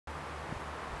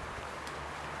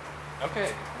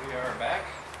Okay, we are back.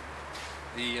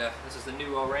 This is the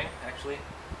new O-ring. Actually,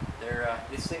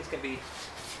 these things can be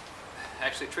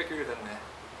actually trickier than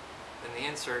the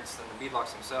inserts, than the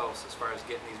beadlocks themselves. As far as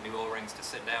getting these new O-rings to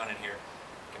sit down in here,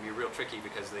 it can be real tricky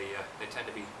because they tend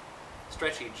to be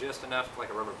stretchy just enough, like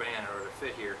a rubber band, in order to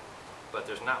fit here. But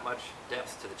there's not much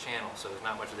depth to the channel, so there's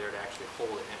not much there to actually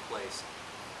hold it in place.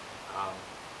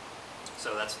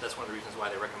 So that's one of the reasons why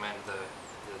they recommend the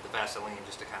Vaseline,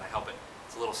 just to kind of help it.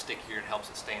 It's a little stickier and helps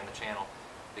it stay in the channel,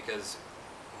 because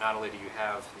not only do you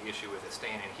have the issue with it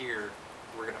staying in here,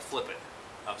 we're going to flip it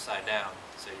upside down,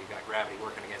 so you've got gravity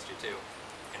working against you too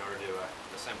in order to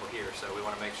assemble here. So we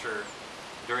want to make sure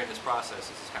during this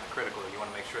process, this is kind of critical, you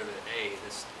want to make sure that A,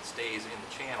 this stays in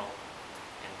the channel,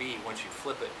 and B, once you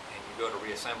flip it and you go to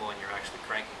reassemble and you're actually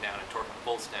cranking down and torquing the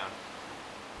bolts down.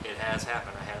 It has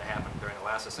happened. I had it happen during the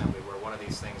last assembly where one of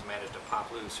these things managed to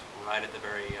pop loose right at the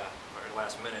very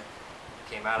last minute.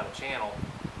 It came out of the channel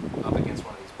up against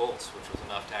one of these bolts, which was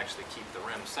enough to actually keep the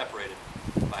rims separated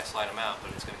by slide them out,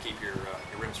 but it's going to keep your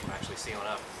rims from actually sealing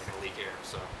up and they're going to leak air.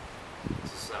 So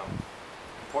this is an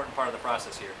important part of the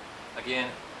process here. Again,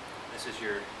 this is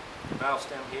your valve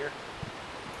stem here,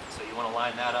 so you want to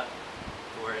line that up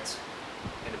to where it's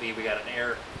going to be. We got an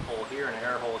air hole here and an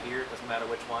air hole here. It doesn't matter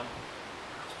which one.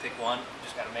 Just pick one.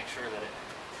 Just got to make sure that it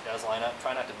does line up.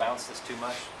 Try not to bounce this too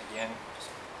much. Again, just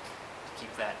to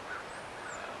keep that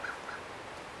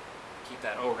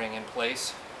O-ring in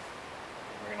place.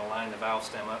 And we're going to line the valve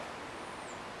stem up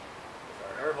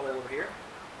with our air hole over here.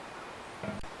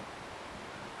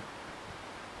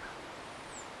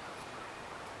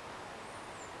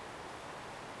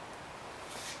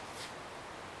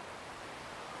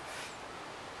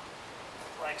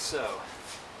 Like so.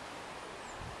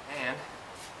 And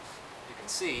you can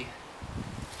see,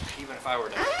 even if I were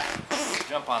to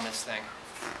jump on this thing,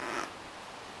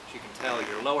 as you can tell,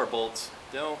 your lower bolts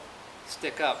don't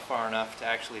stick up far enough to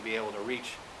actually be able to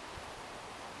reach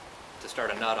to start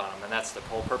a nut on them. And that's the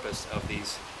whole purpose of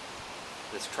this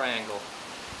triangle,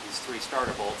 these three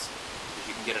starter bolts. If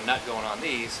you can get a nut going on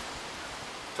these,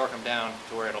 torque them down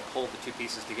to where it'll pull the two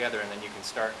pieces together, and then you can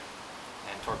start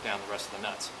and torque down the rest of the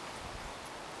nuts.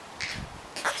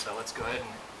 So let's go ahead and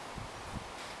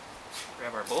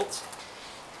grab our bolts,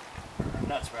 or our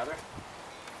nuts rather.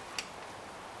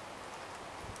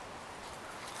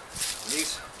 And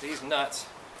these nuts,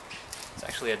 it's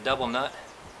actually a double nut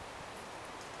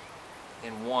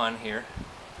in one here.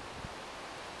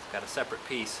 It's got a separate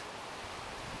piece.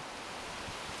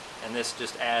 And this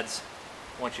just adds,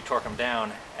 once you torque them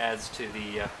down, adds to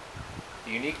the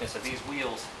uniqueness of these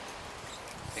wheels,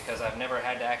 because I've never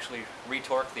had to actually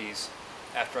retorque these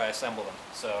after I assemble them.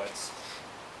 So it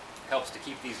helps to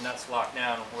keep these nuts locked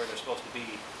down where they're supposed to be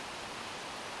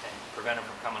and prevent them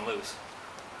from coming loose.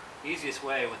 The easiest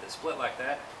way with a split like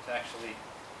that to actually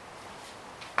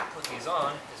put these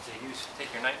on is to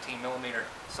take your 19mm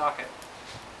socket,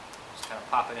 just kind of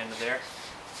pop it into there.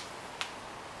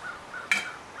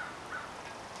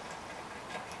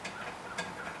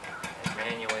 And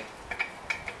manually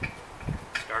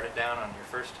start it down on your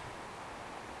first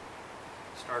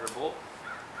starter bolt.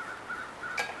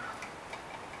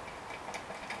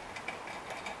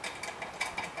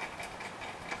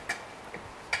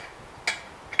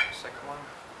 Second one.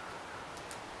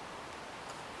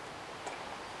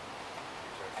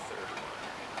 Here's our third one.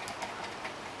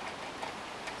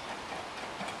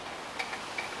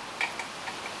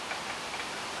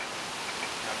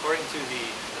 Now, according to the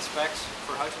specs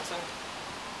for Hutchinson,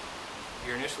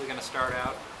 you're initially going to start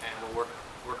out, and we'll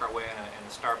work our way in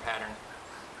a star pattern,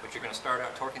 but you're going to start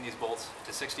out torquing these bolts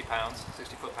to 60 pounds,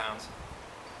 60 foot-pounds,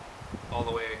 all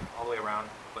the way around,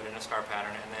 but in a star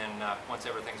pattern. And then once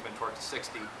everything's been torqued to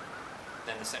 60,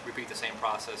 then repeat the same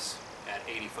process at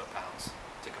 80 foot-pounds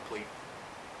to complete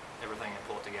everything and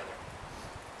pull it together.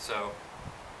 So,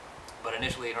 but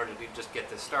initially, in order to just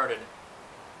get this started,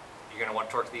 you're going to want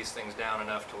to torque these things down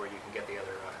enough to where you can get the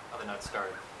other nuts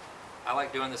started. I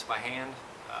like doing this by hand,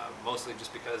 mostly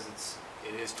just because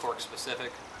it is torque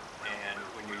specific, and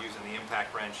when you're using the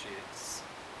impact wrench,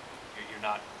 you're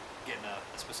not getting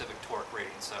a specific torque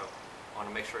rating. So I want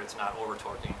to make sure it's not over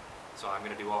torquing. So I'm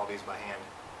going to do all these by hand.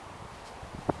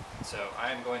 So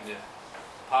I'm going to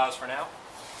pause for now.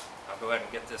 I'll go ahead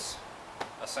and get this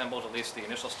assembled, at least the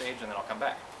initial stage, and then I'll come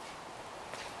back.